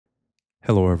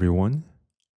Hello everyone,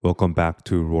 welcome back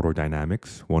to Rotor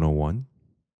Dynamics 101.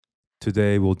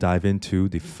 Today we'll dive into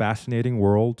the fascinating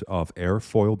world of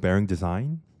airfoil bearing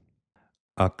design,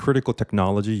 a critical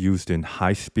technology used in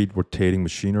high-speed rotating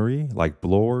machinery like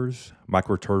blowers,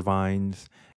 microturbines,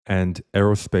 and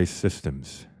aerospace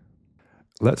systems.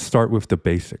 Let's start with the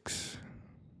basics.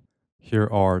 Here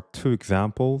are two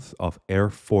examples of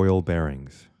airfoil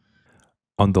bearings.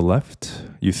 On the left,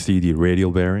 you see the radial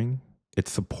bearing. It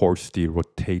supports the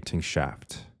rotating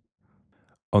shaft.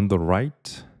 On the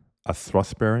right, a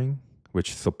thrust bearing,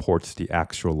 which supports the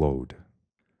actual load.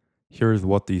 Here's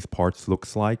what these parts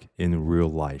looks like in real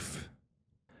life.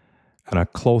 And a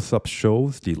close-up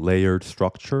shows the layered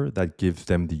structure that gives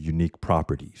them the unique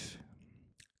properties.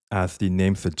 As the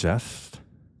name suggests,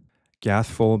 gas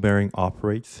foil bearing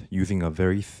operates using a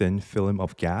very thin film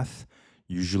of gas,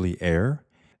 usually air,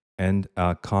 and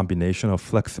a combination of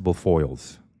flexible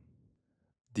foils.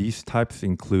 These types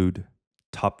include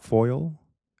top foil,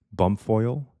 bump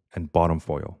foil, and bottom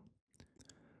foil.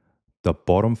 The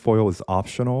bottom foil is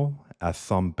optional as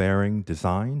some bearing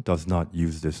design does not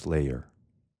use this layer.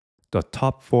 The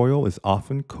top foil is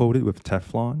often coated with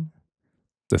Teflon,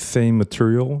 the same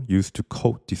material used to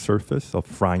coat the surface of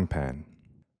frying pan.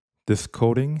 This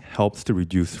coating helps to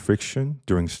reduce friction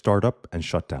during startup and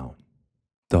shutdown.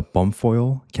 The bump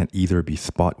foil can either be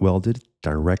spot welded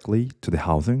directly to the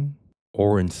housing,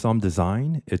 or in some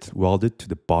design, it's welded to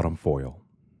the bottom foil,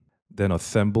 then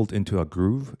assembled into a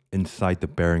groove inside the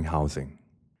bearing housing.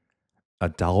 A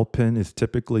dowel pin is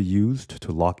typically used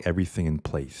to lock everything in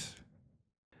place.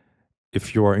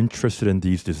 If you are interested in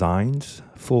these designs,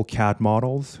 full CAD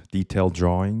models, detailed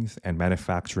drawings, and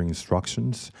manufacturing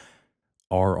instructions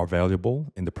are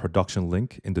available in the production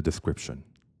link in the description.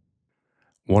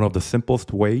 One of the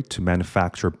simplest ways to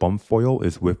manufacture bump foil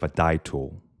is with a die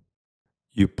tool.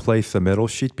 You place a metal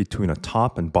sheet between a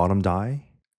top and bottom die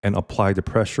and apply the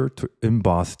pressure to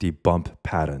emboss the bump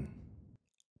pattern.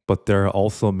 But there are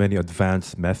also many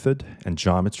advanced methods and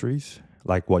geometries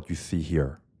like what you see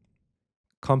here.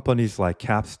 Companies like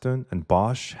Capstan and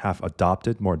Bosch have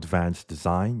adopted more advanced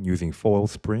design using foil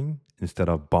spring instead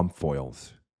of bump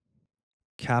foils.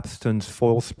 Capstan's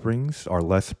foil springs are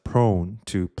less prone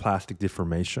to plastic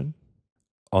deformation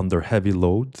under heavy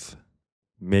loads,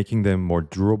 making them more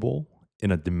durable in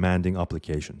a demanding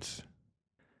applications.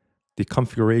 The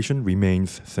configuration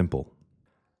remains simple.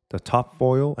 The top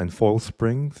foil and foil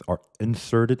springs are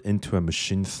inserted into a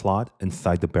machine slot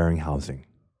inside the bearing housing.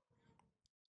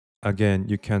 Again,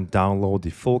 you can download the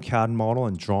full CAD model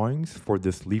and drawings for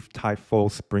this leaf-type foil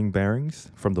spring bearings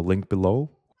from the link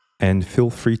below, and feel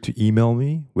free to email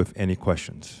me with any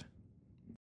questions.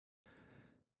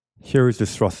 Here is the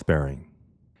thrust bearing.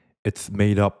 It's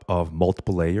made up of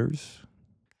multiple layers: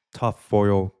 top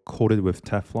foil coated with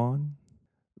Teflon,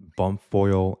 bump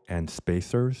foil and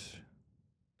spacers,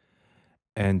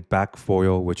 and back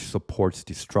foil which supports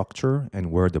the structure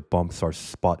and where the bumps are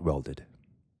spot welded.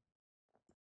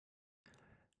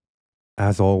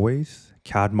 As always,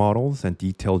 CAD models and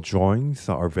detailed drawings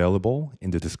are available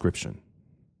in the description.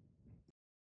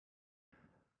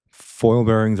 Foil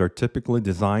bearings are typically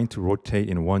designed to rotate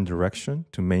in one direction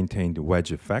to maintain the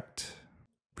wedge effect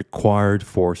required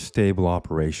for stable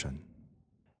operation.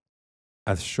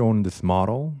 As shown in this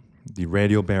model, the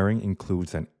radial bearing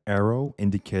includes an arrow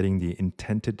indicating the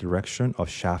intended direction of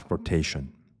shaft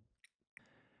rotation.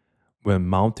 When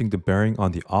mounting the bearing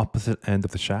on the opposite end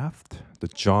of the shaft, the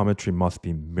geometry must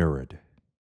be mirrored.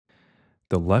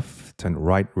 The left and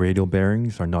right radial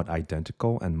bearings are not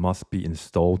identical and must be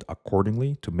installed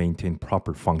accordingly to maintain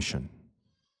proper function.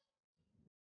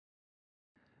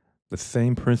 The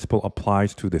same principle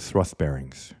applies to the thrust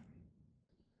bearings.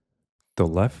 The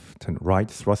left and right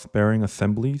thrust bearing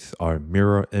assemblies are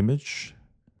mirror image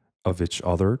of each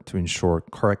other to ensure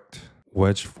correct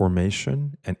wedge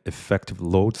formation and effective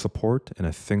load support in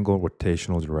a single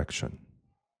rotational direction.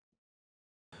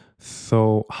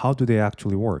 So, how do they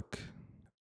actually work?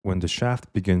 When the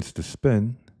shaft begins to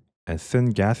spin, a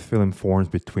thin gas film forms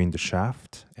between the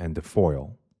shaft and the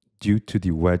foil due to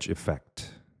the wedge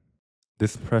effect.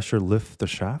 This pressure lifts the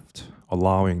shaft,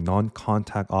 allowing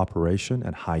non-contact operation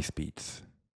at high speeds.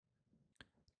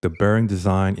 The bearing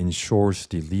design ensures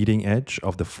the leading edge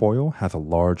of the foil has a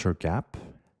larger gap,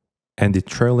 and the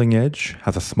trailing edge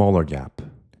has a smaller gap,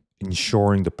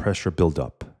 ensuring the pressure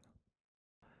buildup.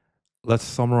 Let's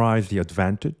summarize the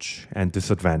advantage and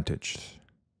disadvantage.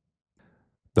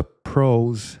 The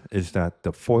pros is that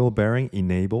the foil bearing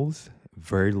enables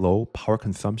very low power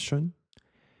consumption,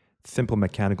 simple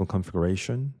mechanical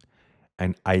configuration,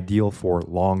 and ideal for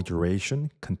long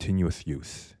duration continuous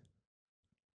use.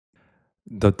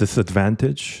 The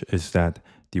disadvantage is that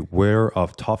the wear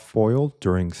of top foil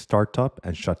during startup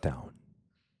and shutdown.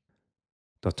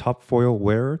 The top foil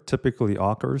wear typically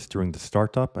occurs during the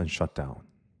startup and shutdown,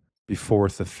 before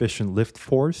sufficient lift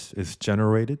force is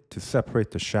generated to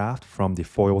separate the shaft from the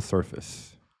foil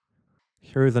surface.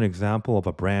 Here is an example of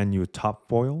a brand new top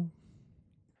foil.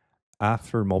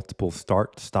 After multiple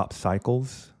start-stop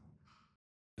cycles,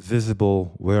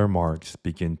 visible wear marks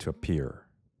begin to appear.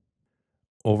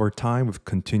 Over time, with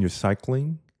continuous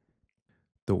cycling,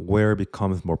 the wear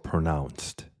becomes more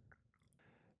pronounced.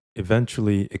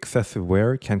 Eventually, excessive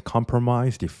wear can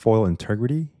compromise the foil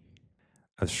integrity,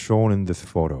 as shown in this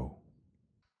photo.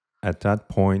 At that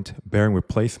point, bearing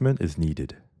replacement is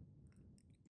needed.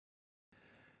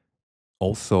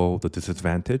 Also, the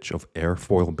disadvantage of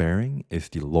airfoil bearing is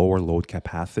the lower load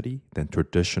capacity than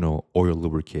traditional oil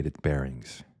lubricated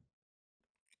bearings.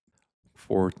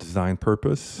 For design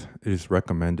purpose, it is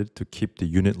recommended to keep the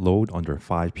unit load under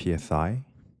 5 psi.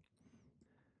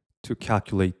 To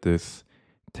calculate this,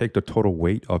 take the total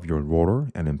weight of your rotor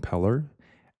and impeller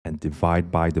and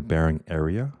divide by the bearing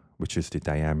area, which is the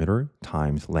diameter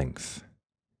times length.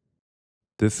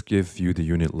 This gives you the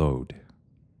unit load.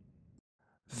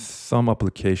 Some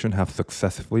applications have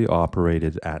successfully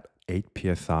operated at 8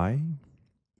 psi,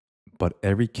 but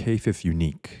every case is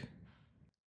unique,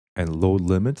 and load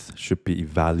limits should be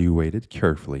evaluated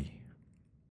carefully.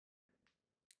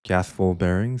 Gas foil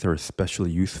bearings are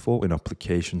especially useful in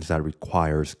applications that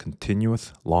requires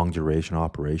continuous long-duration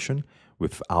operation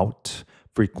without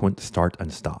frequent start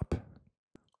and stop.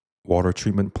 Water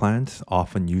treatment plants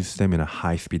often use them in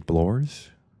high-speed blowers,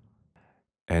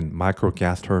 and micro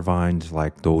gas turbines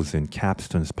like those in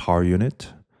Capston's power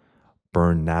unit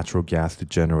burn natural gas to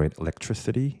generate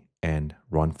electricity and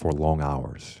run for long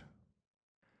hours.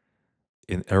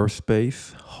 In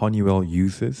aerospace, Honeywell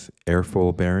uses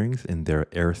airfoil bearings in their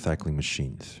air cycling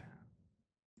machines.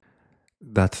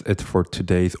 That's it for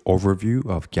today's overview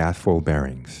of gas foil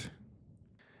bearings.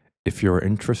 If you're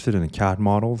interested in CAD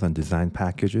models and design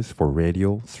packages for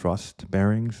radial thrust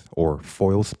bearings or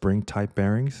foil spring type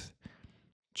bearings,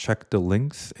 check the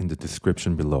links in the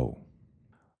description below,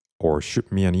 or shoot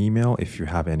me an email if you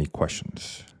have any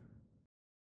questions.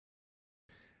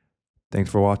 Thanks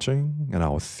for watching, and I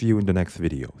will see you in the next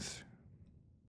videos.